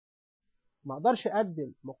ما اقدرش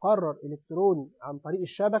اقدم مقرر الكتروني عن طريق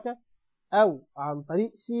الشبكة او عن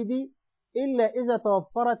طريق CD الا اذا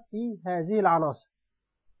توفرت فيه هذه العناصر.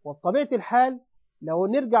 وبطبيعة الحال لو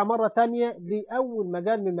نرجع مرة تانية لأول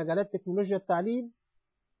مجال من مجالات تكنولوجيا التعليم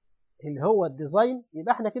اللي هو الديزاين،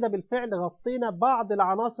 يبقى احنا كده بالفعل غطينا بعض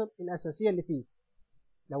العناصر الأساسية اللي فيه.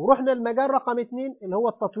 لو رحنا المجال رقم 2 اللي هو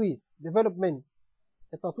التطوير development،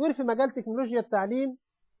 التطوير في مجال تكنولوجيا التعليم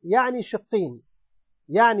يعني شقين.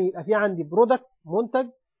 يعني يبقى في عندي برودكت، منتج،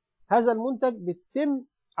 هذا المنتج بيتم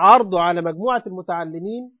عرضه على مجموعة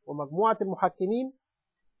المتعلمين ومجموعة المحكمين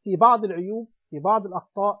في بعض العيوب، في بعض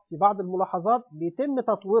الأخطاء، في بعض الملاحظات بيتم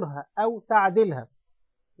تطويرها أو تعديلها،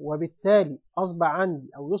 وبالتالي أصبح عندي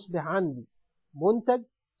أو يصبح عندي منتج،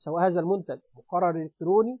 سواء هذا المنتج مقرر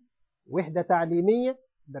إلكتروني، وحدة تعليمية،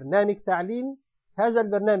 برنامج تعليمي. هذا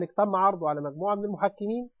البرنامج تم عرضه على مجموعة من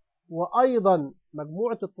المحكمين وأيضا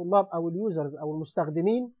مجموعة الطلاب أو اليوزرز أو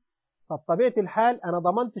المستخدمين. فبطبيعة الحال أنا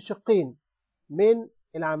ضمنت شقين من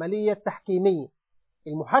العملية التحكيمية: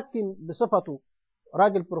 المحكم بصفته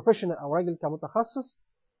راجل بروفيشنال أو راجل كمتخصص،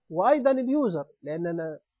 وأيضا اليوزر، لأن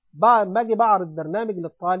أنا باجي بعرض برنامج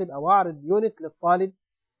للطالب أو أعرض يونت للطالب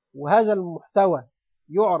وهذا المحتوى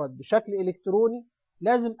يعرض بشكل إلكتروني،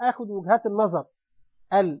 لازم أخذ وجهات النظر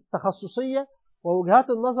التخصصية ووجهات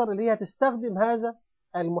النظر اللي هي تستخدم هذا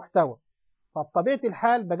المحتوى. فبطبيعة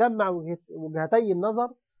الحال بجمع وجهتي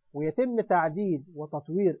النظر ويتم تعديل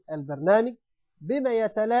وتطوير البرنامج بما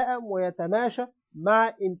يتلائم ويتماشى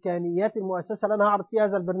مع إمكانيات المؤسسة اللي أنا هعرض فيها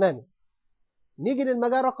هذا البرنامج. نيجي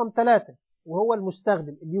للمجال رقم 3 وهو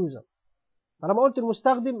المستخدم، اليوزر. فلما قلت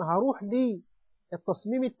المستخدم هروح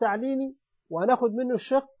للتصميم التعليمي وهناخد منه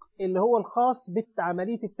الشق اللي هو الخاص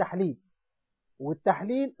بعملية التحليل.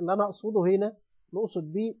 والتحليل اللي أنا أقصده هنا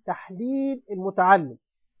نقصد به تحليل المتعلم،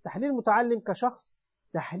 تحليل المتعلم كشخص،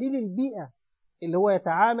 تحليل البيئة اللي هو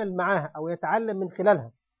يتعامل معها أو يتعلم من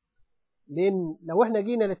خلالها. لأن لو احنا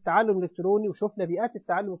جينا للتعلم الإلكتروني وشفنا بيئات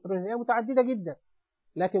التعلم الإلكتروني هي متعددة جدا،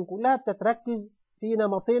 لكن كلها بتتركز في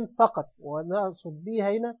نمطين فقط، ونقصد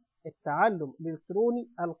بيها هنا التعلم الإلكتروني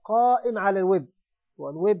القائم على الويب،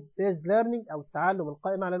 والويب بيز ليرنينج أو التعلم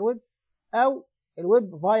القائم على الويب، أو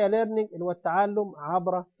الويب فايا ليرنينج اللي هو التعلم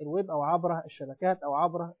عبر الويب أو عبر الشبكات أو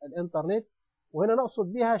عبر الإنترنت. وهنا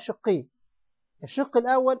نقصد بها شقين: الشق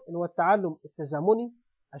الأول اللي هو التعلم التزامني،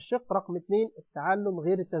 الشق رقم 2 التعلم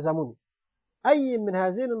غير التزامني. أي من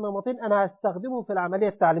هذين النمطين أنا هستخدمه في العملية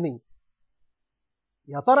التعليمية.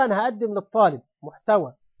 يا ترى أنا هقدم للطالب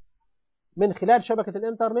محتوى من خلال شبكة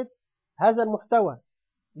الإنترنت، هذا المحتوى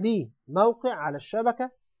ليه موقع على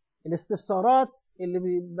الشبكة، الاستفسارات اللي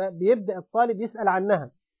بيبدأ الطالب يسأل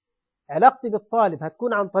عنها، علاقتي بالطالب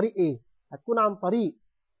هتكون عن طريق إيه؟ هتكون عن طريق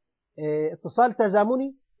اتصال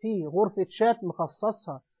تزامني في غرفة شات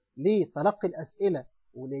مخصصة لتلقي الأسئلة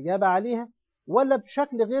والإجابة عليها، ولا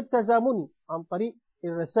بشكل غير تزامني عن طريق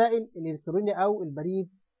الرسائل الإلكترونية أو البريد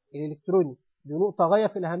الإلكتروني؟ دي نقطة غاية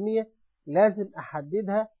في الأهمية لازم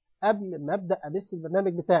أحددها قبل ما أبدأ أبث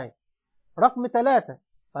البرنامج بتاعي. رقم 3،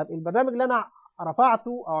 طيب البرنامج اللي أنا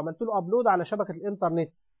رفعته أو عملت له أبلود على شبكة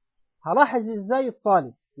الإنترنت هلاحظ إزاي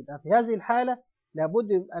الطالب؟ يبقى في هذه الحالة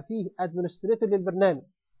لابد يبقى فيه أدمنستريتور للبرنامج،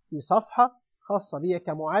 في صفحة خاصة بي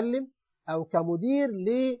كمعلم أو كمدير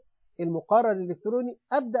للمقرر الإلكتروني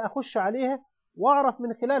أبدأ أخش عليها وأعرف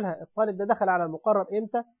من خلالها الطالب ده دخل على المقرر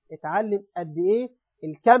إمتى، اتعلم قد إيه،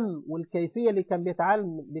 الكم والكيفية اللي كان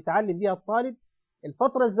بيتعلم بيها الطالب،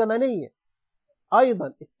 الفترة الزمنية،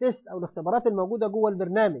 أيضا التست أو الاختبارات الموجودة جوه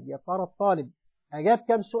البرنامج، يا ترى الطالب أجاب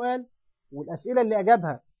كم سؤال، والأسئلة اللي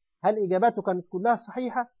أجابها هل إجاباته كانت كلها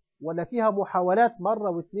صحيحة ولا فيها محاولات مرة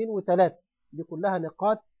واثنين وثلاثة. دي كلها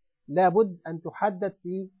نقاط لابد أن تحدد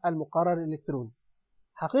في المقرر الإلكتروني.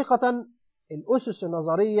 حقيقة الأسس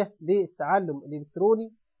النظرية للتعلم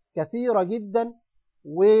الإلكتروني كثيرة جدا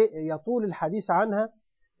ويطول الحديث عنها،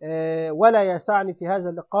 ولا يسعني في هذا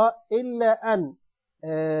اللقاء إلا أن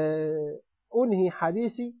أنهي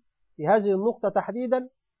حديثي في هذه النقطة تحديدا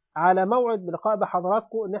على موعد بلقاء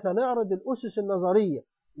بحضراتكم إن احنا نعرض الأسس النظرية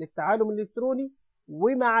للتعلم الإلكتروني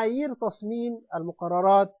ومعايير تصميم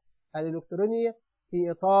المقررات الإلكترونية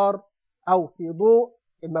في إطار أو في ضوء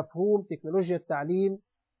مفهوم تكنولوجيا التعليم.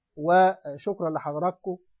 وشكرا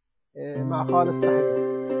لحضراتكم، مع خالص تحية.